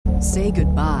Say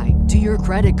goodbye to your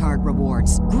credit card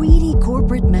rewards. Greedy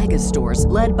corporate mega stores,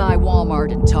 led by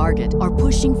Walmart and Target, are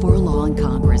pushing for a law in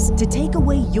Congress to take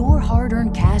away your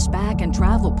hard-earned cash back and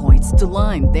travel points to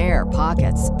line their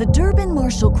pockets. The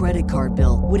Durbin-Marshall credit card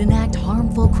bill would enact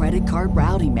harmful credit card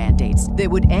routing mandates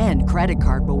that would end credit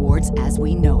card rewards as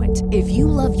we know it. If you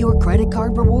love your credit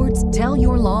card rewards, tell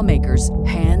your lawmakers,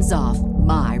 hands off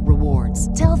my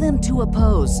rewards. Tell them to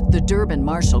oppose the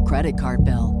Durbin-Marshall credit card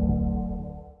bill.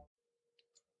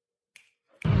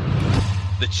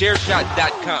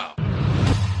 TheChairshot.com.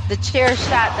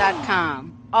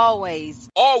 TheChairshot.com. Always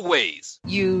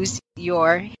use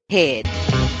your head.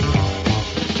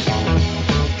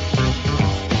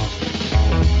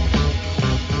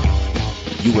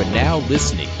 You are now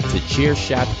listening to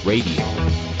Chairshot Radio.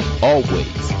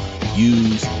 Always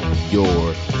use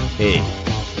your head.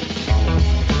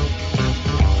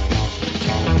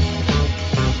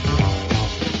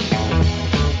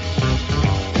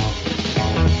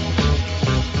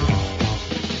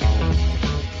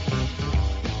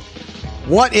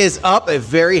 What is up? A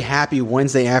very happy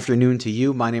Wednesday afternoon to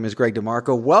you. My name is Greg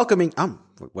DeMarco. Welcoming,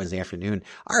 Wednesday afternoon.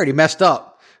 I already messed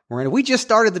up. Miranda, we just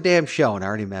started the damn show and I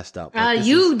already messed up.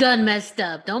 You done messed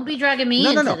up. Don't be dragging me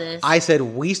into this. I said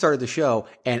we started the show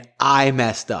and I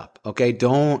messed up. Okay.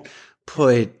 Don't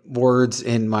put words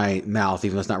in my mouth,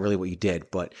 even though it's not really what you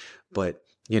did, but,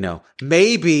 you know,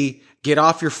 maybe get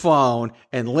off your phone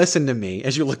and listen to me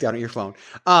as you look down at your phone.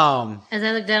 As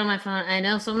I look down at my phone, I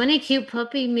know so many cute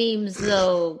puppy memes,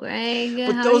 though, Greg.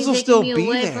 But those will still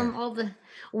be there. From all the...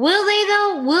 Will they,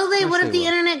 though? Will they? What if the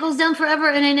internet goes down forever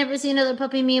and I never see another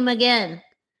puppy meme again?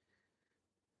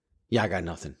 Yeah, I got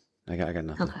nothing. I got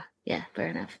nothing. Okay. Yeah, fair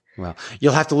enough. Well,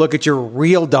 you'll have to look at your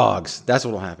real dogs. That's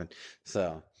what will happen.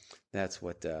 So that's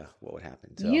what would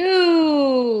happen.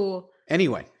 So.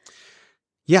 Anyway.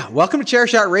 Yeah, welcome to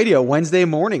Chairshot Radio, Wednesday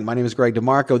morning. My name is Greg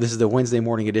DeMarco. This is the Wednesday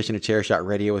morning edition of Chairshot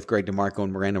Radio with Greg DeMarco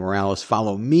and Miranda Morales.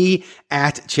 Follow me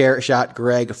at Chairshot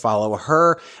Greg. Follow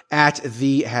her at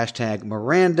the hashtag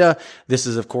Miranda. This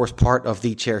is, of course, part of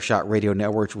the Chairshot Radio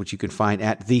Network, which you can find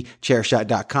at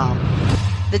thechairshot.com.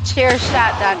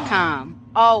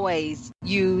 TheChairshot.com. Always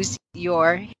use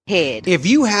your head. If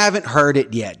you haven't heard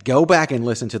it yet, go back and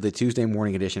listen to the Tuesday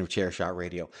morning edition of Chairshot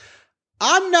Radio.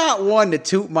 I'm not one to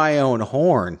toot my own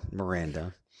horn,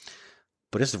 Miranda,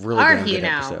 but it's a really good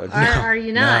episode. Are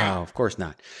you not? No, of course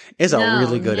not. It's a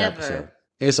really good episode.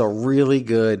 It's a really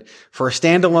good, for a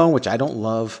standalone, which I don't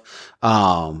love,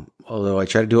 although I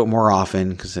try to do it more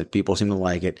often because people seem to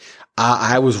like it.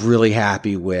 I was really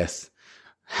happy with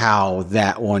how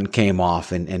that one came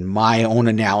off and my own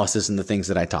analysis and the things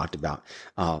that I talked about,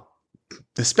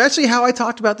 especially how I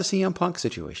talked about the CM Punk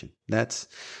situation. That's,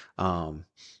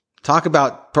 talk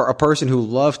about a person who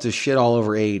loves to shit all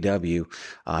over AEW.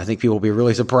 I think people will be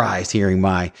really surprised hearing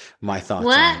my thoughts.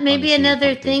 What? Maybe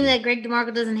another thing that Greg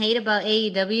DeMarco doesn't hate about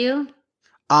AEW?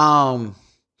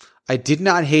 I did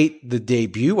not hate the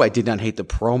debut. I did not hate the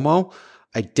promo.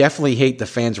 I definitely hate the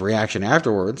fans' reaction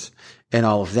afterwards and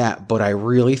all of that, but I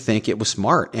really think it was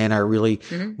smart. And I really,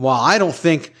 while I don't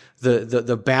think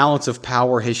the balance of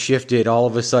power has shifted all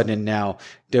of a sudden and now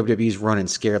WWE's running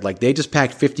scared. Like they just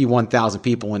packed 51,000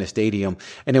 people in a stadium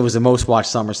and it was the most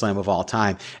watched SummerSlam of all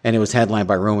time. And it was headlined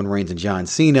by Roman Reigns and John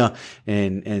Cena.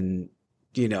 And,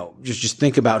 you know, just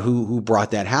think about who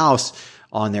brought that house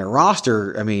on their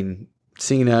roster. I mean,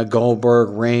 Cena,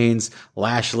 Goldberg, Reigns,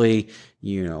 Lashley,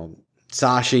 you know,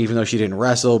 Sasha, even though she didn't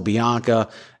wrestle, Bianca,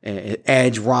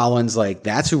 Edge, Rollins, like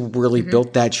that's who really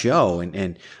built that show.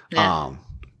 And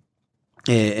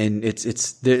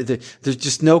it's there's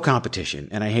just no competition.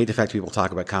 And I hate the fact people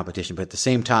talk about competition, but at the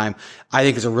same time, I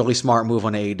think it's a really smart move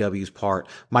on AEW's part.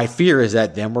 My fear is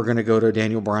that then we're going to go to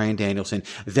Daniel Bryan Danielson,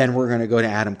 then we're going to go to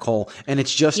Adam Cole, and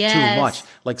it's just too much.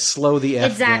 Like slow the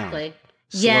F down.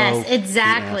 Yes,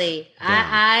 exactly.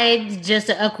 I just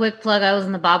a quick plug. I was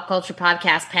in the Bob Culture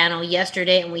podcast panel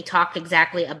yesterday and we talked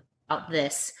exactly about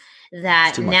this,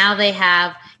 that now they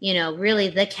have, you know, really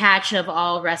the catch of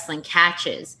all wrestling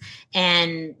catches.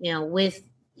 And, you know, with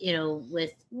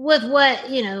what,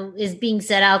 you know, is being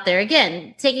said out there,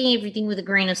 again, taking everything with a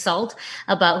grain of salt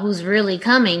about who's really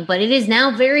coming, but it is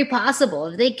now very possible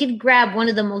if they could grab one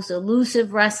of the most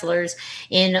elusive wrestlers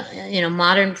in, you know,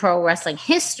 modern pro wrestling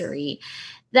history,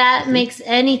 that makes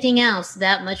anything else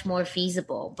that much more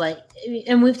feasible.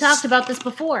 And we've talked about this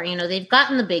before, you know, they've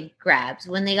gotten the big grabs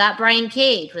when they got Brian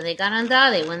Cage, when they got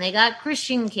Andrade, when they got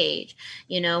Christian Cage,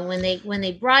 you know, when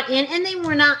they brought in, and they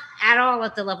were not at all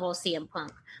at the level of CM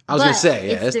Punk. I was going to say,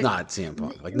 it's not CM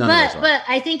Punk. Like none of those but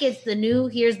I think it's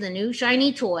here's the new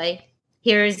shiny toy.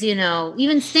 Here's, you know,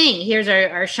 even Sting, here's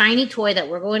our shiny toy that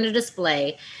we're going to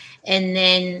display. and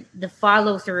then the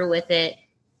follow through with it,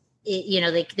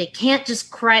 they can't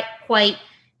just quite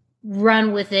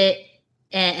run with it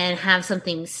and have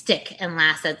something stick and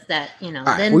last.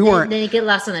 Then they get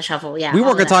lost in the shuffle. Yeah, we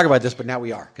weren't going to talk about this, but now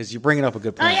we are, because you're bringing up a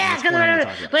good point. Oh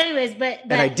yeah, but anyways,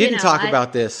 and I didn't talk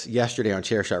about this yesterday on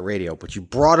Chairshot Radio, but you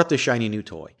brought up the shiny new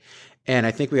toy, and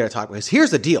I think we got to talk about this.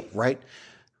 Here's the deal, right?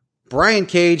 Brian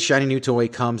Cage, shiny new toy,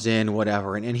 comes in,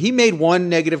 whatever, and he made one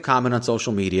negative comment on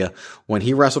social media when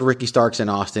he wrestled Ricky Starks in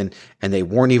Austin, and they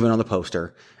weren't even on the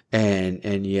poster.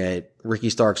 And yet Ricky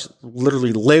Starks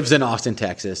literally lives in Austin,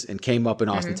 Texas, and came up in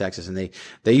Austin, Texas. And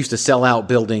they used to sell out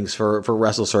buildings for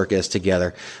Wrestle Circus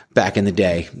together back in the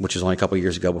day, which was only a couple of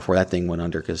years ago before that thing went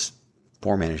under because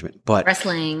poor management. But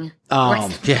wrestling.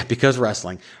 Yeah, because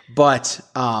wrestling. But,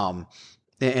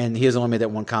 and he has only made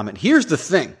that one comment. Here's the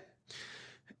thing.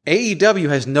 AEW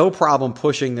has no problem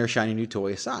pushing their shiny new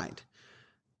toy aside.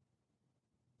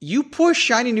 You push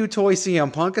shiny new toy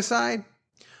CM Punk aside,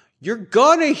 you're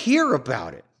gonna hear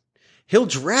about it. He'll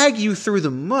drag you through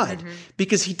the mud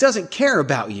because he doesn't care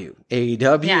about you,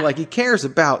 AEW, like he cares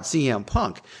about CM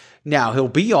Punk. Now, he'll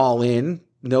be all in,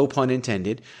 no pun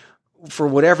intended, for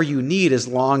whatever you need, as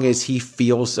long as he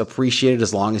feels appreciated,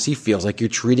 as long as he feels like you're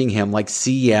treating him like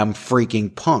CM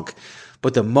freaking Punk.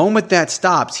 But the moment that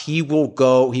stops, he will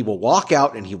walk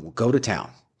out and he will go to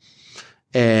town.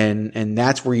 And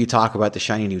that's where you talk about the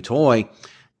shiny new toy.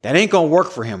 That ain't going to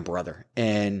work for him, brother.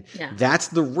 And that's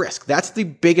the risk. That's the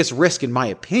biggest risk, in my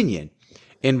opinion,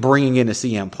 in bringing in a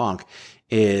CM Punk,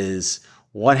 is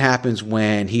what happens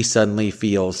when he suddenly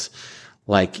feels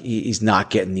like he's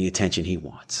not getting the attention he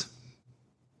wants.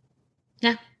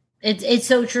 Yeah, it's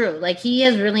so true. Like, he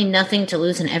has really nothing to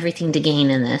lose and everything to gain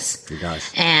in this. He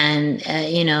does. And,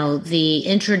 the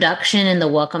introduction and the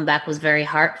welcome back was very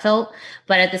heartfelt.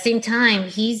 But at the same time,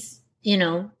 he's,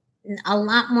 a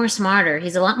lot more smarter.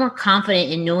 He's a lot more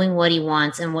confident in knowing what he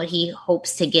wants and what he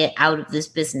hopes to get out of this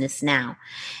business now.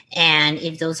 And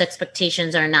if those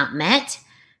expectations are not met,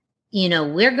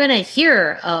 we're going to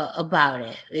hear about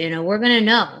it. We're going to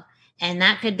know. And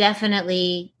that could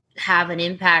definitely have an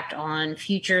impact on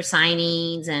future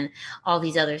signings and all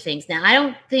these other things. Now, I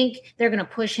don't think they're going to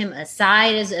push him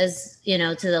aside as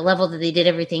to the level that they did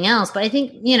everything else. But I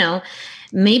think,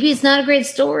 maybe it's not a great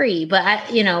story,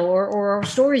 but or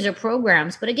stories or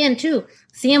programs. But again, too,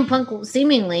 CM Punk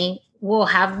seemingly will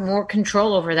have more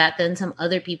control over that than some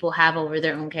other people have over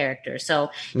their own characters.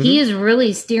 So he is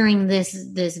really steering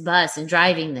this bus and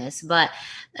driving this. But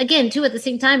again, too, at the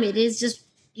same time, it is just,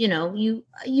 you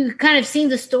kind of seen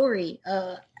the story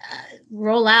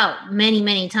roll out many,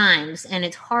 many times, and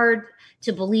it's hard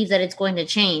to believe that it's going to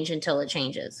change until it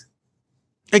changes.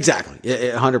 Exactly.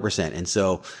 100%. And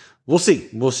so we'll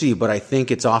see, but I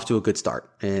think it's off to a good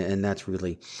start. And that's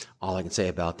really all I can say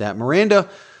about that. Miranda,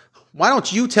 why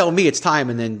don't you tell me it's time,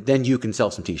 and then you can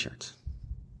sell some t-shirts.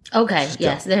 Okay.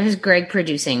 Yes. There's Greg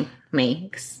producing me,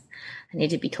 'cause I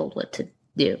need to be told what to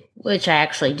do, which I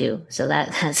actually do. So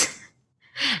that's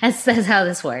how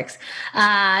this works.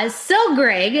 So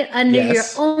Greg, under your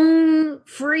own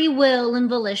free will and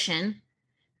volition,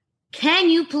 can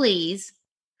you please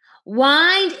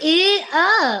wind it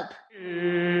up? It's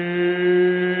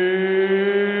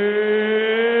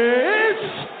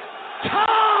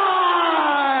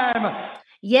time!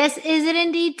 Yes, is it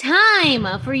indeed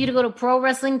time for you to go to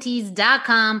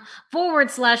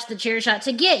ProWrestlingTees.com/TheChairShot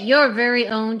to get your very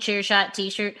own Chairshot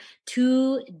t-shirt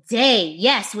today.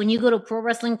 Yes, when you go to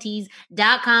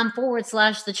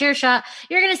ProWrestlingTees.com/TheChairShot,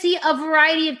 you're going to see a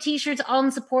variety of t-shirts all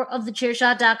in support of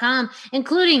TheChairShot.com,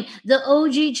 including the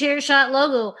OG Chairshot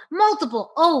logo,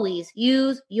 multiple Always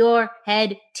Use Your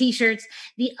Head t-shirts,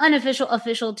 the unofficial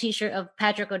official t-shirt of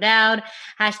Patrick O'Dowd,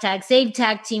 hashtag Save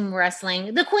Tag Team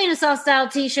Wrestling, the Queen of Soft Style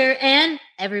t-shirt, and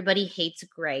Everybody Hates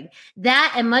Greg.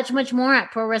 That and much, much more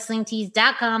at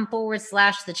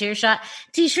ProWrestlingTees.com/TheChairShot.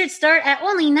 T-shirts start at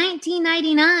only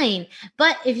 $19.99.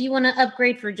 But if you want to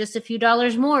upgrade for just a few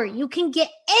dollars more, you can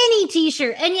get any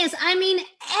t-shirt. And yes, I mean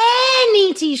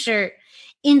any t-shirt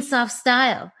in soft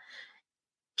style.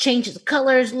 Changes of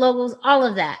colors, logos, all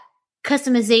of that.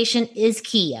 Customization is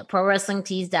key at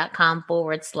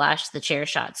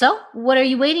ProWrestlingTees.com/TheChairShot. So what are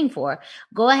you waiting for?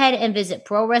 Go ahead and visit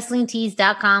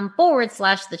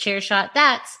ProWrestlingTees.com/TheChairShot.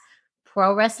 That's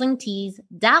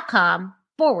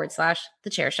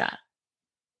ProWrestlingTees.com/TheChairShot.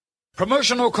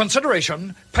 Promotional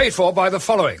consideration paid for by the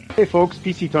following. Hey folks,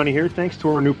 PC Tony here. Thanks to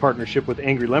our new partnership with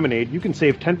Angry Lemonade, you can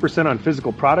save 10% on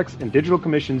physical products and digital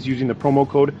commissions using the promo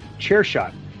code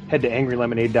ChairShot. Head to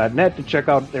angrylemonade.net to check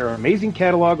out their amazing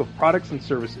catalog of products and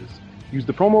services. Use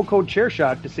the promo code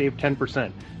ChairShot to save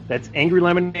 10%. That's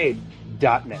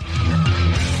angrylemonade.net.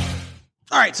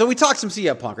 All right, so we talked some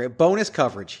CM Punk, right? Bonus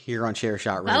coverage here on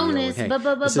Chairshot Radio. Bonus, Hey,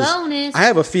 bonus. I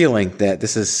have a feeling that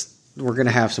we're going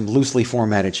to have some loosely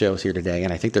formatted shows here today,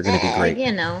 and I think they're going to be great.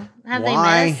 Have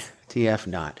Why? they missed? TF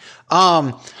not.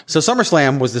 So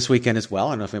SummerSlam was this weekend as well.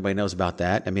 I don't know if anybody knows about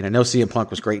that. I mean, I know CM Punk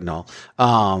was great and all.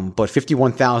 But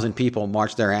 51,000 people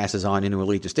marched their asses on into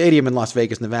Allegiant Stadium in Las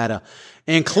Vegas, Nevada,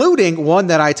 including one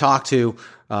that I talked to,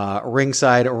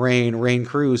 ringside Rain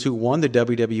Cruz, who won the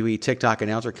WWE TikTok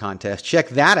announcer contest. Check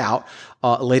that out,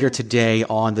 later today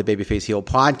on the Babyface Heel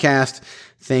podcast.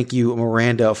 Thank you,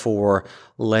 Miranda, for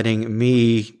letting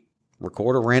me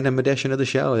record a random edition of the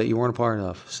show that you weren't a part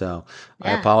of. So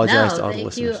I apologize to all the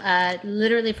listeners. Thank you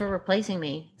literally for replacing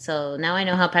me. So now I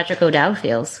know how Patrick O'Dowd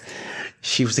feels.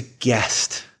 She was a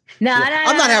guest. I'm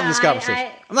not having this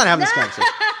conversation. I'm not having this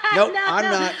conversation. Nope, I'm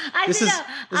not. This is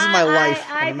my life.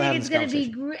 I think it's going to be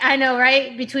great. I know,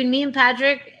 right? Between me and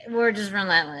Patrick, we're just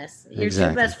relentless. You're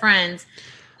two best friends.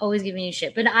 Always giving you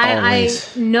shit. But I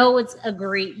know it's a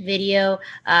great video,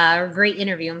 or great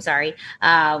interview, I'm sorry,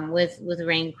 with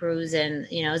Rain Cruz. And,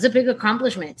 it's a big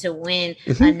accomplishment to win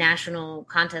a national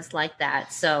contest like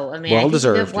that. So, I mean, I think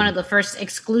you have one of the first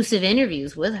exclusive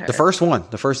interviews with her. The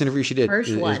first interview she did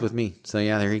is with me. So,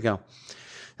 yeah, there you go.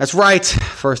 That's right.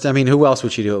 First, I mean, who else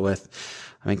would she do it with?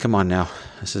 I mean, come on now.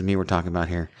 This is me we're talking about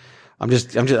here. I'm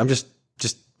just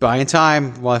buying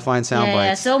time while I find sound bites.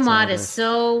 Yeah, so modest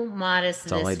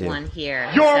this one here.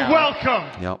 You're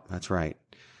welcome. Yep, that's right.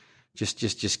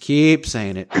 Just keep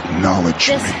saying it. Acknowledge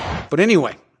me. But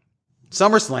anyway,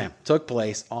 SummerSlam took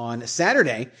place on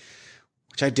Saturday,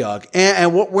 which I dug.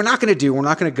 And what we're not going to do, we're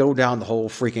not going to go down the whole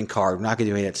freaking card. We're not going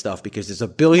to do any of that stuff because there's a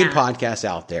billion podcasts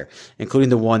out there, including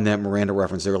the one that Miranda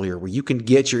referenced earlier, where you can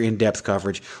get your in-depth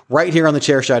coverage right here on the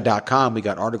Chairshot.com. We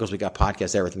got articles, we got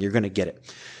podcasts, everything. You're going to get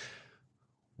it.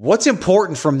 What's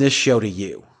important from this show to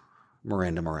you,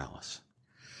 Miranda Morales?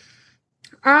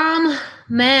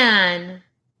 Man,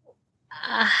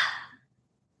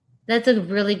 that's a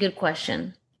really good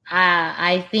question.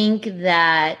 I think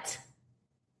that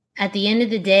at the end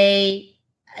of the day,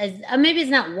 maybe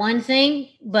it's not one thing,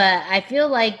 but I feel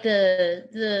like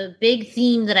the big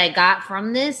theme that I got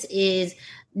from this is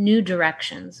new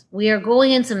directions. We are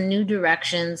going in some new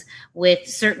directions with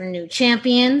certain new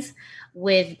champions,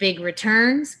 with big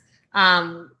returns.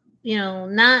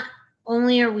 Not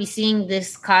only are we seeing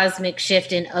this cosmic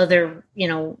shift in other,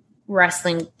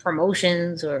 wrestling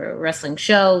promotions or wrestling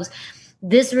shows,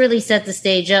 this really set the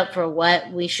stage up for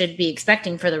what we should be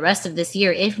expecting for the rest of this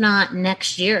year, if not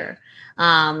next year,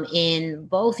 in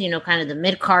both, kind of the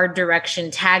mid-card direction,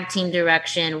 tag team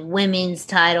direction, women's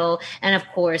title, and of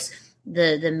course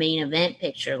the main event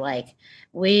picture. Like,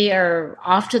 we are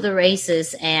off to the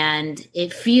races, and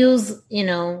it feels,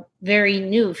 very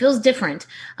new. It feels different.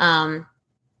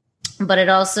 But it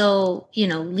also,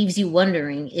 leaves you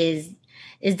wondering, is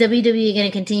WWE going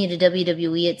to continue to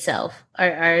WWE itself?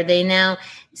 Are they now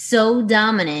so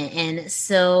dominant and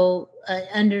so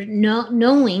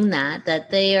knowing that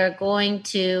they are going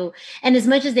to, and as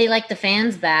much as they like the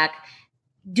fans back,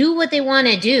 do what they want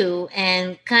to do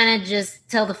and kind of just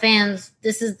tell the fans,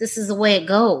 this is the way it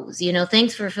goes.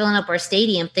 Thanks for filling up our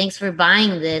stadium. Thanks for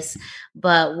buying this,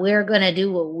 but we're going to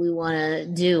do what we want to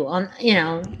do.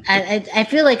 I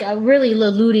feel like I'm really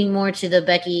alluding more to the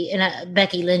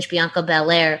Becky Lynch, Bianca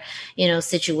Belair,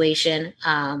 situation.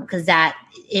 Cause that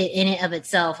in and of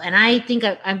itself. And I think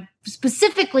I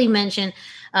specifically mentioned,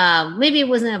 maybe it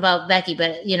wasn't about Becky,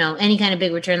 but any kind of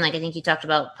big return, like I think you talked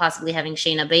about possibly having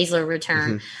Shayna Baszler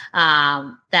return.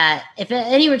 That if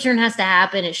any return has to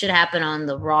happen, it should happen on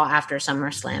the Raw after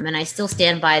SummerSlam, and I still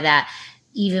stand by that.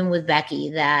 Even with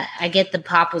Becky, that I get the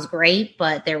pop was great,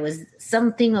 but there was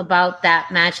something about that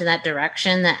match in that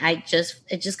direction that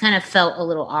it just kind of felt a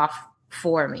little off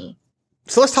for me.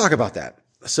 So let's talk about that.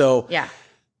 So yeah,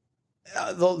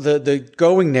 the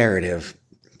going narrative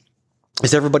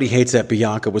is everybody hates that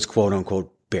Bianca was quote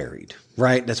unquote buried,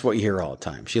 right? That's what you hear all the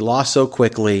time. She lost so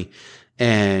quickly,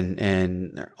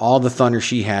 and all the thunder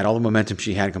she had, all the momentum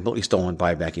she had, completely stolen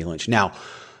by Becky Lynch. Now,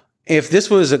 if this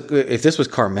was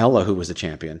Carmella who was the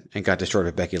champion and got destroyed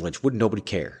by Becky Lynch, would nobody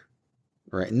care,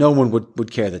 right? No one would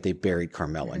care that they buried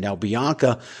Carmella. Now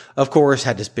Bianca, of course,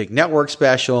 had this big network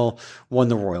special, won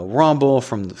the Royal Rumble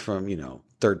from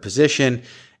third position,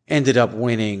 ended up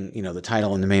winning the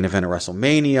title in the main event of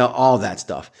WrestleMania, all that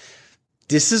stuff.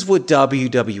 This is what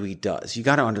WWE does. You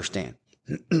got to understand.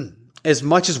 As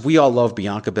much as we all love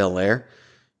Bianca Belair,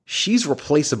 she's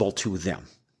replaceable to them.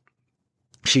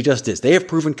 She just is. They have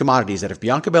proven commodities that if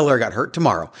Bianca Belair got hurt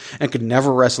tomorrow and could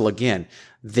never wrestle again,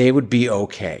 they would be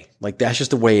okay. Like, that's just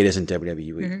the way it is in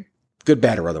WWE. Good,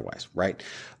 bad, or otherwise, right?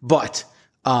 But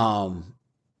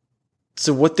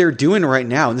So what they're doing right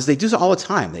now, and they do this all the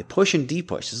time, they push and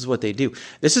de-push. This is what they do.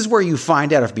 This is where you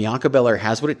find out if Bianca Belair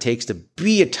has what it takes to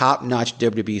be a top-notch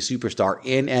WWE superstar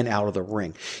in and out of the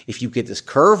ring. If you get this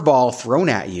curveball thrown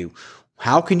at you,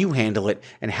 how can you handle it,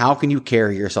 and how can you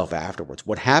carry yourself afterwards?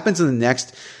 What happens in the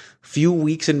next few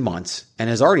weeks and months, and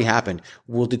has already happened,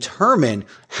 will determine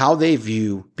how they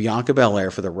view Bianca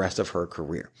Belair for the rest of her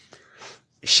career.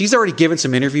 She's already given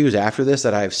some interviews after this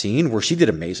that I've seen where she did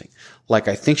amazing. Like,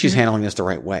 I think she's handling this the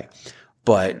right way.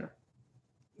 But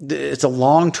it's a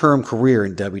long-term career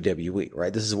in WWE,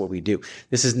 right? This is what we do.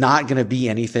 This is not going to be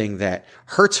anything that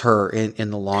hurts her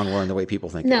in the long run the way people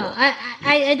think. No,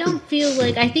 I don't feel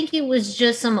like, I think it was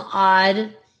just some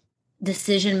odd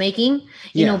decision making.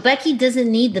 You know, Becky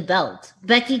doesn't need the belt.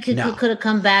 Becky could have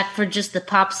come back for just the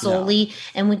pop solely,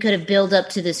 and we could have built up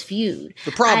to this feud.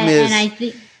 The problem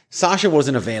is, Sasha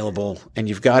wasn't available, and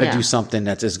you've got to do something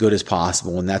that's as good as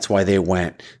possible, and that's why they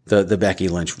went the Becky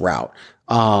Lynch route.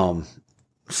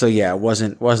 So yeah, it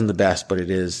wasn't the best, but it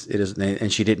is,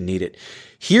 and she didn't need it.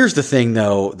 Here's the thing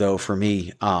though for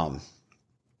me, and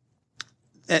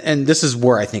this is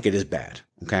where I think it is bad,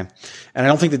 okay? And I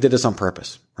don't think they did this on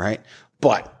purpose, right?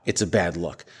 But it's a bad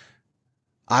look.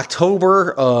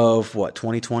 October of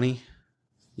 2020?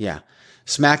 Yeah.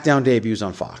 SmackDown debuts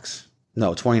on Fox.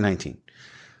 No, 2019.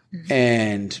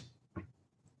 And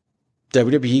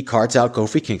WWE carts out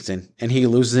Kofi Kingston, and he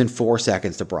loses in 4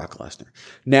 seconds to Brock Lesnar.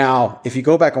 Now, if you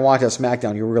go back and watch that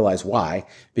SmackDown, you'll realize why.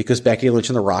 Because Becky Lynch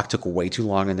and The Rock took way too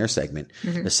long in their segment.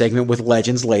 The segment with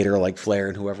legends later, like Flair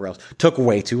and whoever else, took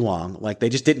way too long. Like, they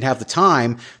just didn't have the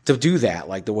time to do that,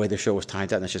 like the way the show was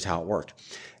timed out, and that's just how it worked.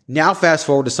 Now, fast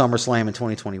forward to SummerSlam in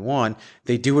 2021,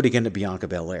 they do it again to Bianca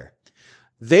Belair.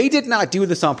 They did not do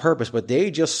this on purpose, but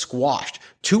they just squashed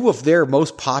 2 of their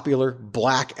most popular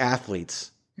black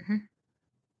athletes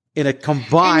in a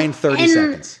combined 30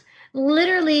 seconds.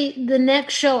 Literally, the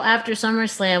next show after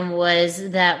SummerSlam was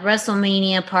that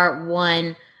WrestleMania Part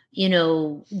 1,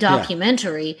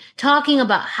 documentary, talking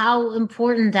about how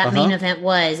important that main event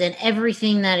was and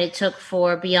everything that it took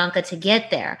for Bianca to get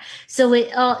there. So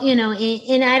it all,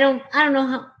 and I don't know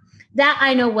how that,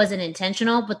 I know wasn't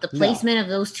intentional, but the placement of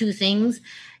those 2 things,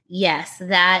 yes,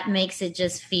 that makes it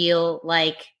just feel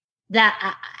like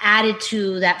that added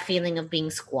to that feeling of being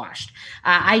squashed.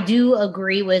 I do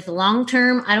agree with long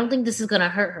term. I don't think this is going to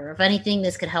hurt her. If anything,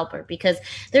 this could help her because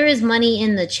there is money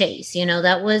in the chase.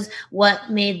 That was what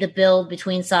made the build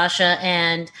between Sasha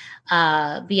and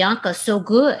Bianca so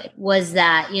good, was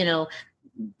that,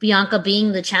 Bianca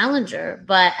being the challenger.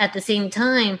 But at the same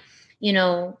time,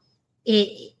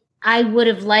 I would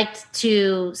have liked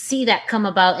to see that come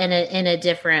about in a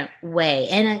different way.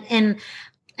 And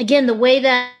again, the way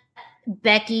that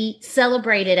Becky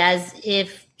celebrated as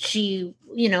if she,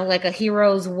 like a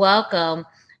hero's welcome,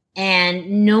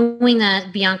 and knowing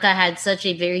that Bianca had such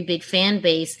a very big fan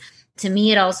base, to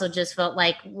me, it also just felt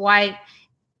like, why,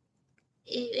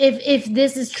 if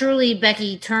this is truly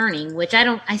Becky turning, which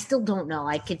I still don't know.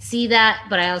 I could see that,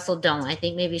 but I also don't. I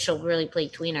think maybe she'll really play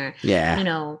tweener.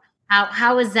 Yeah.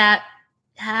 How is that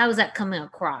coming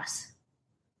across?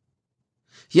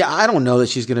 Yeah, I don't know that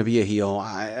she's going to be a heel.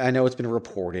 I know it's been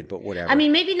reported, but whatever. I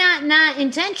mean, maybe not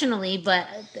intentionally, but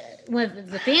when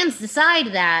the fans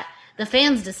decide that, the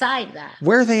fans decide that.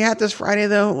 Where are they at this Friday,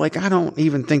 though? Like, I don't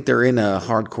even think they're in a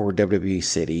hardcore WWE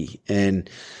city. And,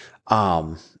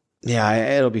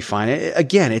 yeah, it'll be fine.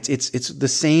 Again, it's the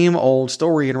same old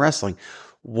story in wrestling.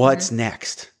 What's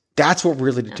next? That's what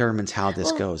really determines how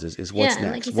this goes, is what's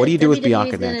next. Like what do you do with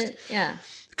Bianca next? Yeah.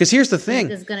 Because here's the thing.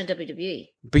 This is going to WWE.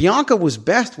 Bianca was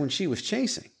best when she was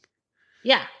chasing.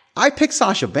 Yeah. I picked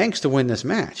Sasha Banks to win this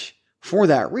match for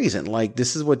that reason. Like,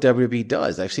 this is what WWE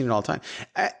does. I've seen it all the time.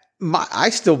 I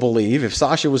still believe if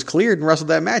Sasha was cleared and wrestled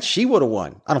that match, she would have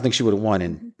won. I don't think she would have won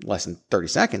in less than 30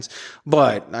 seconds,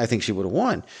 but I think she would have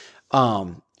won.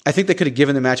 I think they could have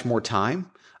given the match more time.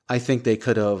 I think they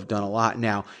could have done a lot.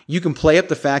 Now, you can play up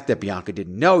the fact that Bianca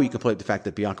didn't know. You can play up the fact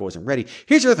that Bianca wasn't ready.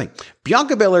 Here's the other thing.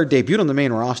 Bianca Belair debuted on the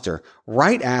main roster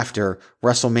right after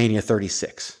WrestleMania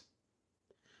 36.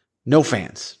 No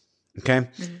fans. Okay?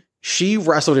 Mm-hmm. She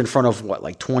wrestled in front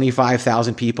of,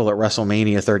 25,000 people at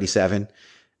WrestleMania 37.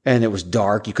 And it was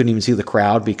dark. You couldn't even see the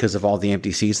crowd because of all the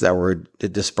empty seats that were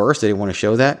dispersed. They didn't want to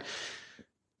show that.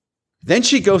 Then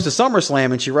she goes to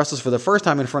SummerSlam and she wrestles for the first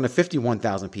time in front of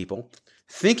 51,000 people,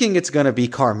 thinking it's going to be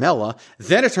Carmella.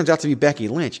 Then it turns out to be Becky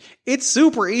Lynch. It's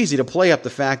super easy to play up the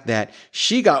fact that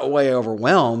she got way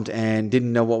overwhelmed and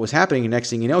didn't know what was happening. And next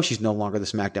thing you know, she's no longer the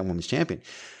SmackDown Women's Champion.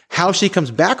 How she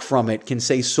comes back from it can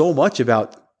say so much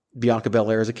about Bianca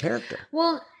Belair as a character.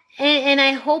 Well, And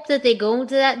I hope that they go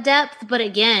into that depth. But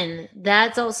again,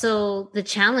 that's also the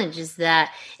challenge, is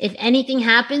that if anything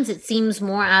happens, it seems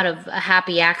more out of a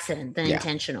happy accident than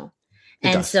intentional.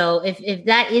 And so if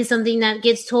that is something that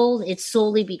gets told, it's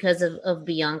solely because of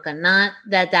Bianca, not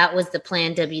that was the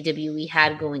plan WWE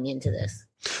had going into this.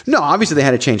 No, obviously they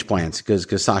had to change plans because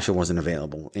Sasha wasn't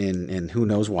available, and who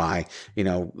knows why.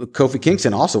 Kofi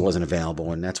Kingston also wasn't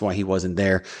available, and that's why he wasn't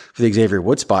there for the Xavier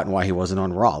Woods spot and why he wasn't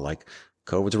on Raw. Like,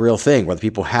 COVID's a real thing, whether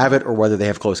people have it or whether they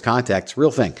have close contact. It's a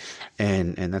real thing,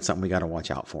 and that's something we got to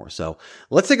watch out for. So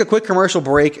let's take a quick commercial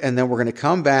break, and then we're going to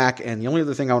come back. And the only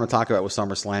other thing I want to talk about with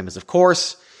SummerSlam is, of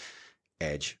course,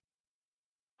 Edge.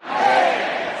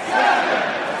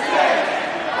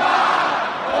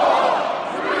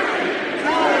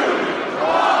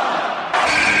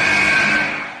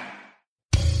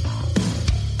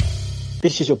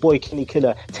 This is your boy Kenny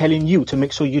Killer telling you to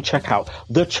make sure you check out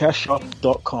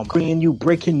thechairshot.com, bringing you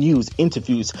breaking news,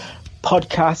 interviews,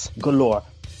 podcasts galore,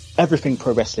 everything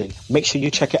pro wrestling. Make sure you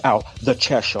check it out,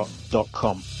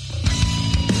 thechairshot.com.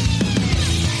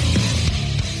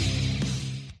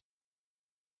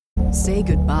 Say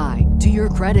goodbye to your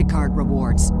credit card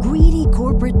rewards. Greedy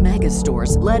corporate mega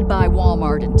stores, led by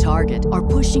Walmart and Target, are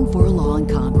pushing for a law in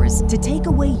Congress to take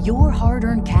away your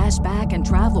hard-earned cash back and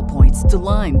travel points to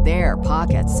line their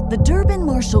pockets. The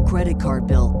Durbin-Marshall credit card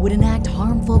bill would enact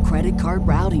harmful credit card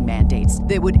routing mandates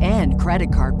that would end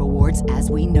credit card rewards as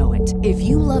we know it. If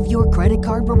you love your credit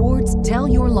card rewards, tell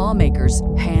your lawmakers,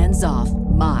 hands off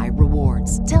my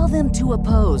rewards. Tell them to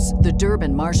oppose the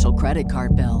Durbin-Marshall credit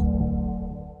card bill.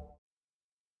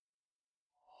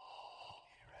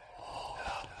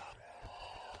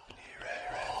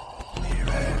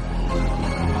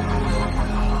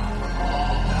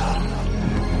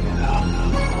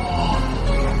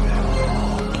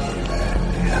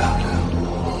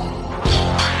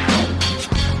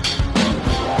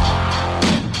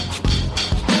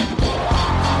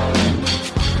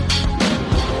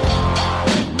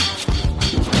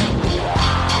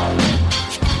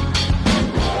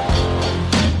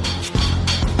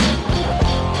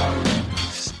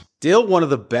 Still one of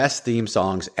the best theme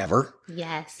songs ever.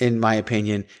 Yes. In my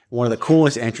opinion. One of the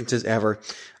coolest entrances ever.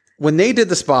 When they did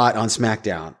the spot on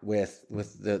SmackDown with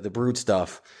the Brood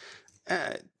stuff,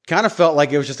 kind of felt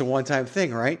like it was just a one-time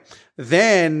thing, right?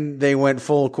 Then they went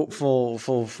full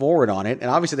forward on it. And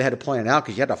obviously they had to plan it out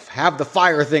because you had to have the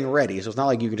fire thing ready. So it's not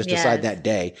like you can just decide that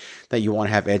day that you want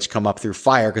to have Edge come up through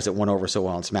fire because it went over so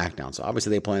well on SmackDown. So obviously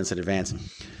they planned this in advance.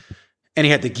 And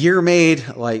he had the gear made,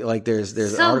 like there's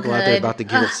an article out there about the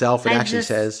gear itself. It actually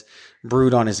says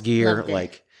Brood on his gear.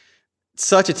 Like,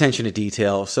 such attention to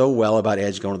detail, so well about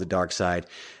Edge going to the dark side.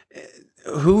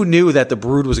 Who knew that the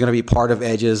Brood was going to be part of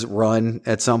Edge's run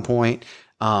at some point?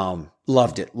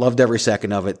 Loved it. Loved every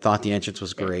second of it. Thought the entrance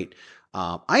was great.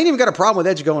 I ain't even got a problem with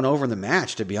Edge going over in the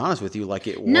match, to be honest with you. Like,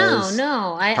 it was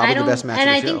probably the best match of the show. And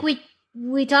I think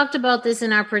we talked about this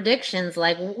in our predictions.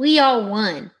 Like, we all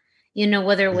won.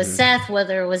 Whether it was Seth,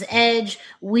 whether it was Edge,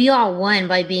 we all won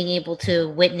by being able to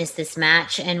witness this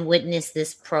match and witness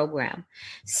this program.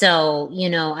 So,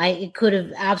 it could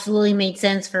have absolutely made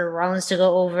sense for Rollins to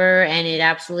go over, and it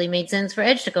absolutely made sense for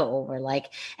Edge to go over. Like,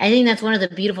 I think that's one of the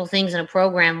beautiful things in a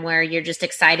program where you're just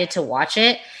excited to watch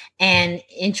it and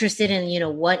interested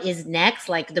in, what is next.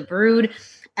 Like, the Brood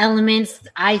elements,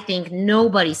 I think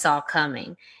nobody saw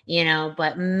coming.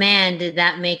 But man, did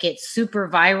that make it super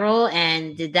viral,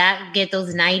 and did that get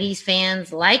those 90s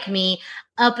fans like me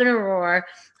up in a roar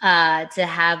to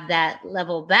have that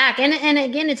level back. And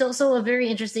again, it's also a very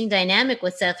interesting dynamic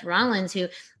with Seth Rollins, who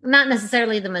not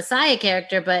necessarily the Messiah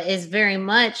character, but is very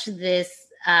much this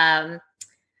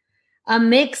a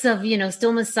mix of,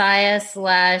 still Messiah /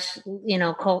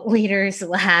 cult leader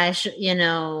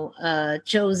 /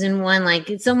 chosen one,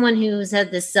 like someone who's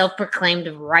had this self-proclaimed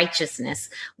righteousness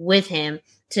with him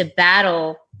to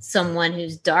battle someone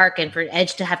who's dark, and for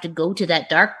Edge to have to go to that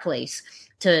dark place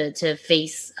to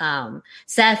face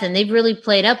Seth. And they've really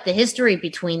played up the history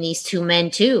between these two men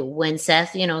too. When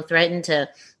Seth, threatened to,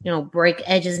 break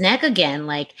Edge's neck again,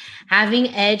 like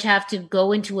having Edge have to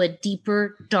go into a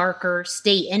deeper, darker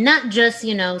state, and not just,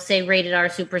 say rated R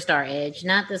superstar Edge,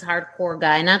 not this hardcore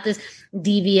guy, not this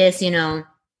devious,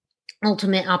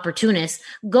 ultimate opportunist.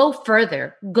 Go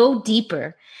further, go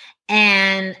deeper.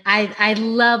 And I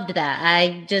loved that.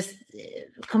 I just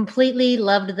completely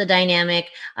loved the dynamic.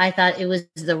 I thought it was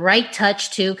the right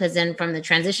touch too, because then from the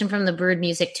transition from the Brood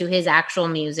music to his actual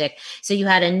music, so you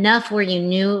had enough where you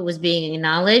knew it was being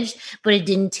acknowledged, but it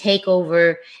didn't take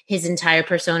over his entire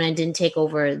persona and didn't take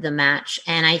over the match.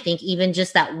 And I think even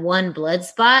just that one blood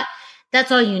spot,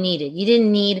 that's all you needed. You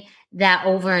didn't need that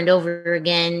over and over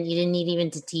again. You didn't need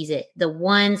even to tease it. The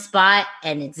one spot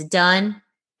and it's done.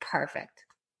 Perfect.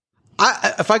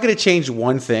 If I could have changed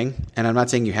one thing, and I'm not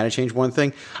saying you had to change one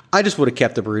thing, I just would have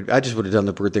kept the Brood. I just would have done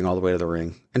the Brood thing all the way to the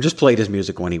ring and just played his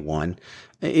music when he won.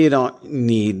 You don't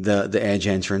need the Edge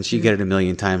entrance. You get it a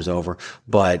million times over,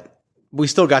 but we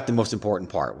still got the most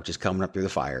important part, which is coming up through the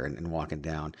fire and walking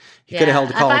down. He could have held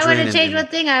the cauldron. If I would have changed one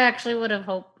thing, I actually would have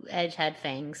hoped Edge had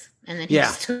fangs, and then he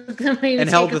just took them and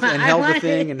held the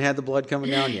thing and had the blood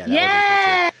coming down.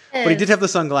 Yeah. But he did have the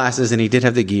sunglasses and he did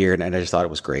have the gear, and I just thought it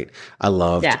was great. I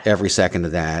loved every second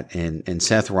of that. And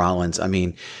Seth Rollins, I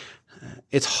mean,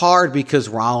 it's hard because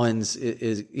Rollins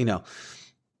is, you know,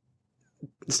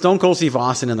 Stone Cold Steve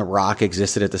Austin and The Rock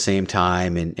existed at the same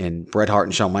time, and Bret Hart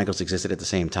and Shawn Michaels existed at the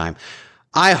same time.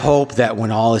 I hope that when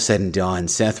all is said and done,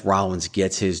 Seth Rollins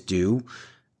gets his due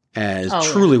as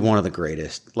truly one of the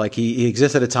greatest. Like he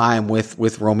exists at a time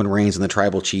with Roman Reigns and the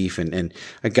Tribal Chief and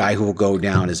a guy who will go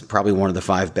down as probably one of the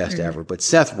 5 best ever. But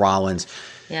Seth Rollins,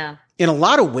 in a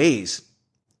lot of ways,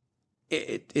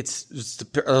 it's there's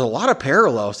a lot of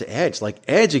parallels to Edge. Like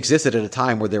Edge existed at a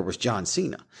time where there was John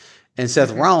Cena, and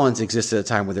Seth Rollins existed at a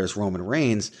time where there's Roman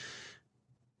Reigns.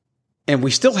 And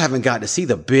we still haven't got to see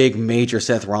the big major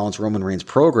Seth Rollins Roman Reigns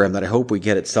program that I hope we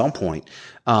get at some point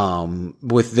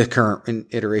with the current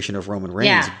iteration of Roman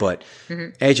Reigns. But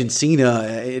Edge and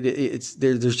Cena,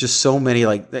 there's just so many,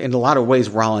 like, in a lot of ways,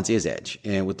 Rollins is Edge,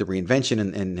 and with the reinvention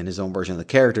and his own version of the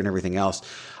character and everything else.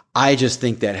 I just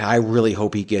think that I really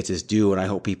hope he gets his due, and I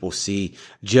hope people see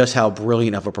just how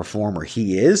brilliant of a performer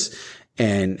he is,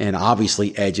 and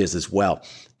obviously Edge is as well.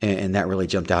 And that really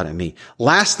jumped out at me.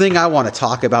 Last thing I want to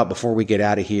talk about before we get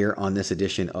out of here on this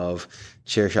edition of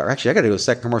Chairshot. Actually, I got to do a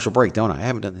second commercial break, don't I? I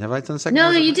haven't done. Have I done the second? No,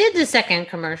 commercial you break? did the second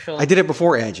commercial. I did it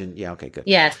before Edge, and okay, good.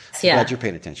 Yes, yeah. Glad you're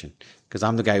paying attention because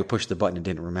I'm the guy who pushed the button and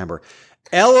didn't remember.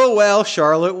 LOL,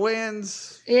 Charlotte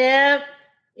wins. Yep.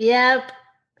 It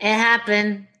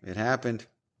happened. It happened.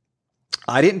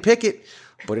 I didn't pick it,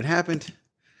 but it happened.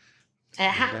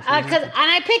 And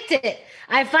I picked it.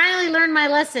 I finally learned my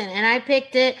lesson, and I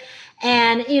picked it.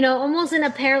 And almost in a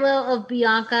parallel of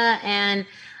Bianca and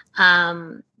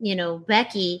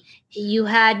Becky, you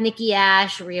had Nikki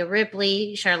Ash, Rhea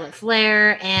Ripley, Charlotte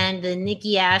Flair, and the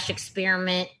Nikki Ash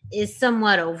experiment is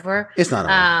somewhat over. It's not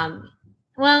over.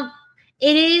 Well,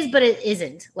 it is, but it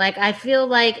isn't. Like, I feel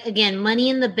like, again, Money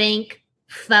in the Bank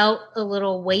felt a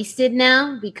little wasted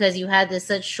now because you had this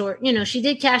such short, she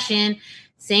did cash in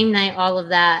same night, all of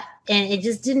that. And it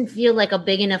just didn't feel like a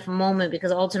big enough moment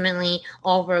because ultimately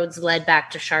all roads led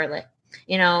back to Charlotte,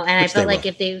 and I felt like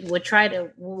if they would try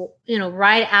to,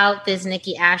 ride out this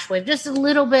Nikki Ash wave just a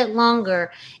little bit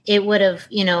longer, it would have,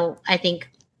 I think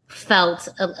felt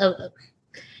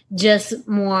just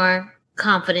more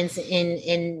confidence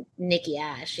in Nikki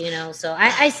Ash, so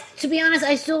I to be honest,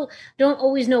 I still don't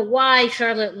always know why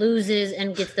Charlotte loses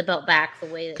and gets the belt back the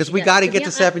way that because we got to get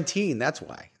to 17. That's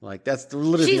why. Like that's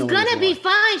literally she's gonna be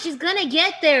fine. She's gonna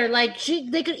get there. Like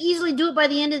they could easily do it by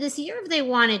the end of this year if they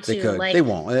wanted to. They could. Like they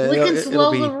won't. We can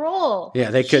slow the roll.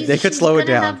 Yeah, they could. They could slow it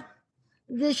down.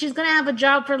 She's gonna have a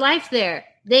job for life there.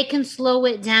 They can slow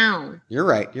it down. You're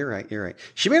right.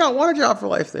 She may not want a job for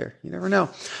life there. You never know.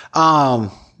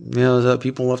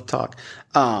 People love to talk.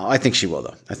 I think she will,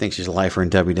 though. I think she's a lifer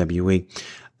in WWE.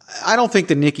 I don't think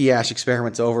the Nikki Ash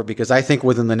experiment's over because I think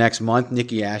within the next month,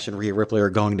 Nikki Ash and Rhea Ripley are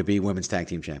going to be women's tag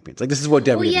team champions. Like, this is what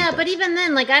WWE Well, yeah, does. but even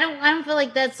then, like, I don't feel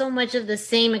like that's so much of the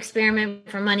same experiment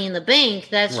for Money in the Bank.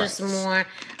 That's just more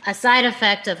a side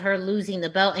effect of her losing the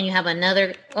belt, and you have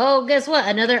another, guess what?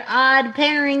 Another odd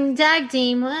pairing tag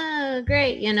team.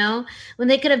 Great, when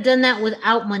they could have done that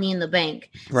without Money in the Bank.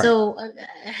 Right. So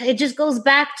it just goes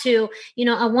back to,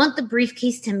 I want the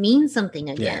briefcase to mean something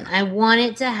again. Yeah. I want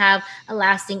it to have a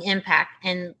lasting impact,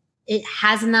 and it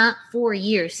has not for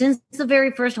years. Since the very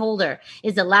first holder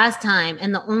is the last time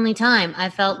and the only time I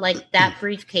felt like that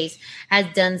briefcase has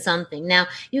done something. Now,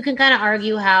 you can kind of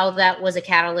argue how that was a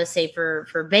catalyst, say,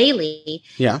 for Bayley,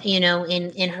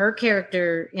 in her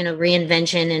character,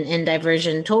 reinvention and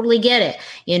diversion. Totally get it,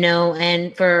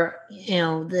 and for,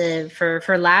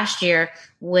 for last year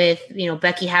with,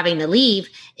 Becky having to leave,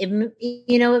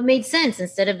 it made sense.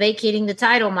 Instead of vacating the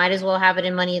title, might as well have it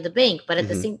in Money in the Bank. But at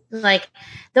the same,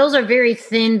 those are very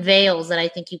thin veils that I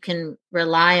think you can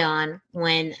rely on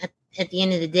when at the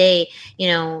end of the day,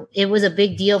 it was a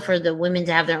big deal for the women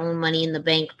to have their own Money in the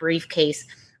Bank briefcase.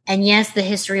 And yes, the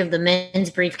history of the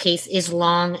men's briefcase is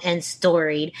long and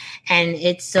storied, and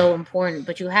it's so important.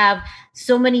 But you have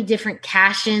so many different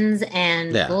cash-ins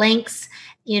and links,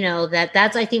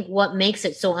 that's, I think, what makes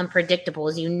it so unpredictable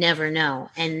is you never know.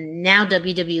 And now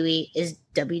WWE is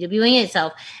WWEing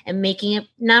itself and making it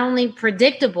not only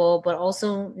predictable, but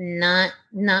also not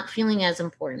feeling as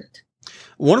important.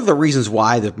 One of the reasons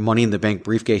why the Money in the Bank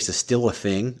briefcase is still a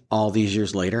thing all these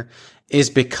years later is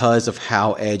because of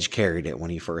how Edge carried it when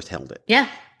he first held it. Yeah.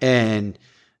 And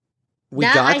we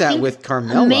got that with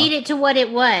Carmella. Made it to what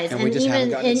it was. And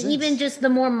even just the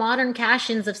more modern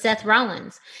cash-ins of Seth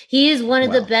Rollins. He is one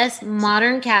of the best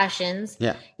modern cash-ins.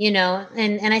 Yeah. You know,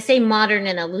 and I say modern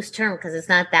in a loose term because it's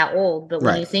not that old, but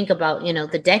when you think about, you know,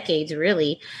 the decades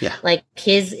really, like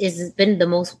his has been the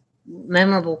most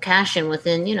memorable cash-in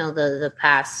within, you know, the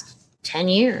past 10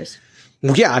 years.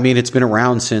 Well, yeah, I mean, it's been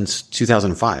around since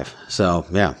 2005. So,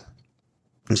 yeah.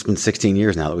 It's been 16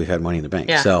 years now that we've had Money in the Bank.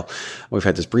 Yeah. So we've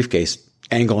had this briefcase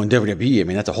angle in WWE. I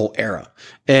mean, that's a whole era.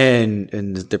 And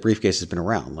the briefcase has been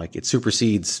around. Like, it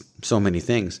supersedes so many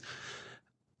things.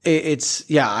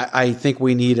 I think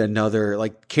we need another,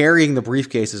 like, carrying the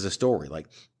briefcase is a story. Like,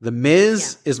 The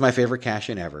Miz is my favorite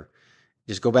cash-in ever.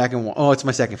 Just go back and it's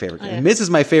my second favorite. The Miz is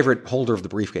my favorite holder of the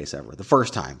briefcase ever. The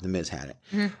first time The Miz had it.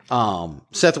 Mm-hmm.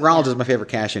 Seth Rollins is my favorite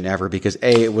cash-in ever because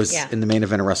A, it was in the main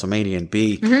event of WrestleMania, and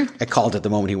B, I called it the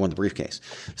moment he won the briefcase.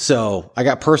 So I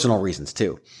got personal reasons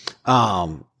too.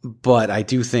 But I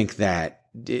do think that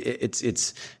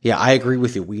I agree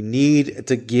with you. We need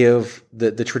to give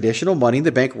the traditional Money in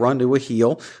the Bank run to a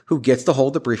heel who gets to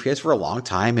hold the briefcase for a long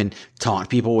time and taunt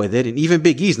people with it. And even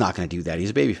Big E's not going to do that.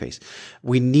 He's a babyface.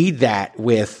 We need that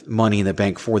with Money in the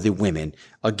Bank for the women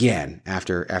again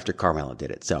after Carmella did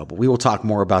it. So, but we will talk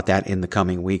more about that in the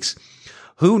coming weeks.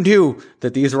 Who knew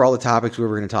that these are all the topics we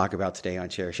were going to talk about today on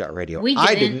Chairshot Radio?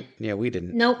 I didn't. Yeah, we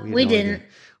didn't. Nope, we didn't. Idea.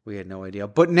 We had no idea.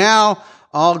 But now,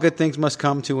 all good things must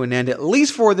come to an end, at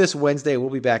least for this Wednesday.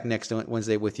 We'll be back next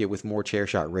Wednesday with you with more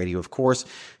Chairshot Radio, of course.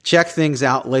 Check things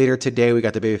out later today. We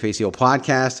got the Babyface Heel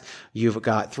podcast. You've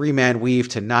got 3-Man Weave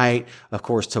tonight. Of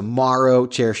course, tomorrow,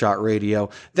 Chairshot Radio,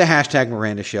 the hashtag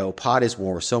Miranda Show, Pod is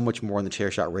War, so much more on the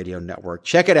Chairshot Radio Network.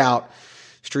 Check it out.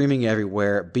 Streaming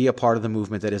everywhere. Be a part of the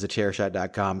movement that is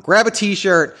chairshot.com. Grab a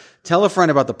t-shirt. Tell a friend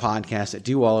about the podcast.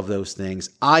 Do all of those things.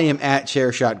 I am at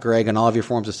Chairshot Greg on all of your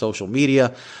forms of social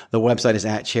media. The website is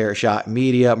at Chairshot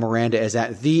Media. Miranda is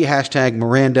at the hashtag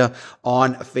Miranda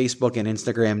on Facebook and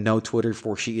Instagram. No Twitter,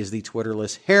 for she is the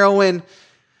Twitterless heroine.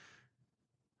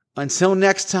 Until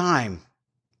next time,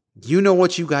 you know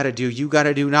what you got to do. You got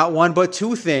to do not one, but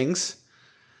two things.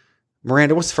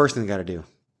 Miranda, what's the first thing you got to do?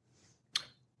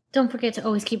 Don't forget to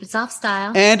always keep it soft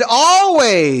style. And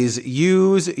always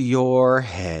use your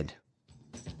head.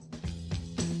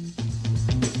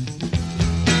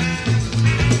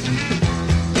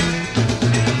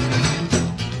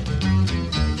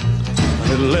 A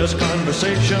little less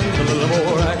conversation, a little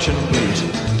more action, please.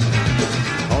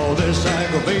 All this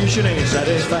aggravation ain't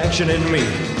satisfaction in me.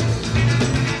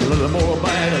 A little more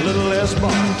bite, a little less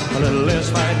bark. A little less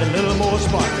fight, a little more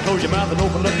spark. Close your mouth and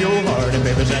open up your heart, and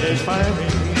baby, satisfy me.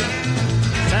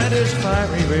 Satisfy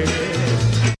me, baby.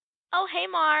 Oh, hey,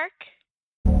 Mark.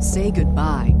 Say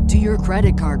goodbye to your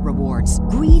credit card rewards.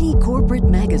 Greedy corporate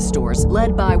mega stores,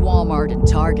 led by Walmart and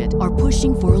Target, are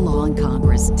pushing for a law in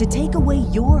Congress to take away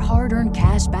your hard-earned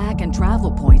cash back and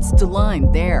travel points to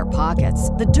line their pockets.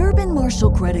 The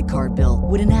Durbin-Marshall credit card bill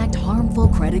would enact harmful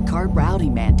credit card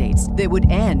routing mandates that would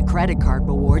end credit card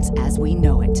rewards as we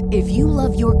know it. If you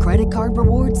love your credit card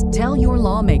rewards, tell your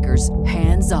lawmakers,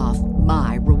 hands off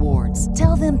my rewards.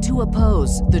 Tell them to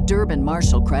oppose the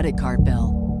Durbin-Marshall credit card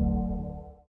bill.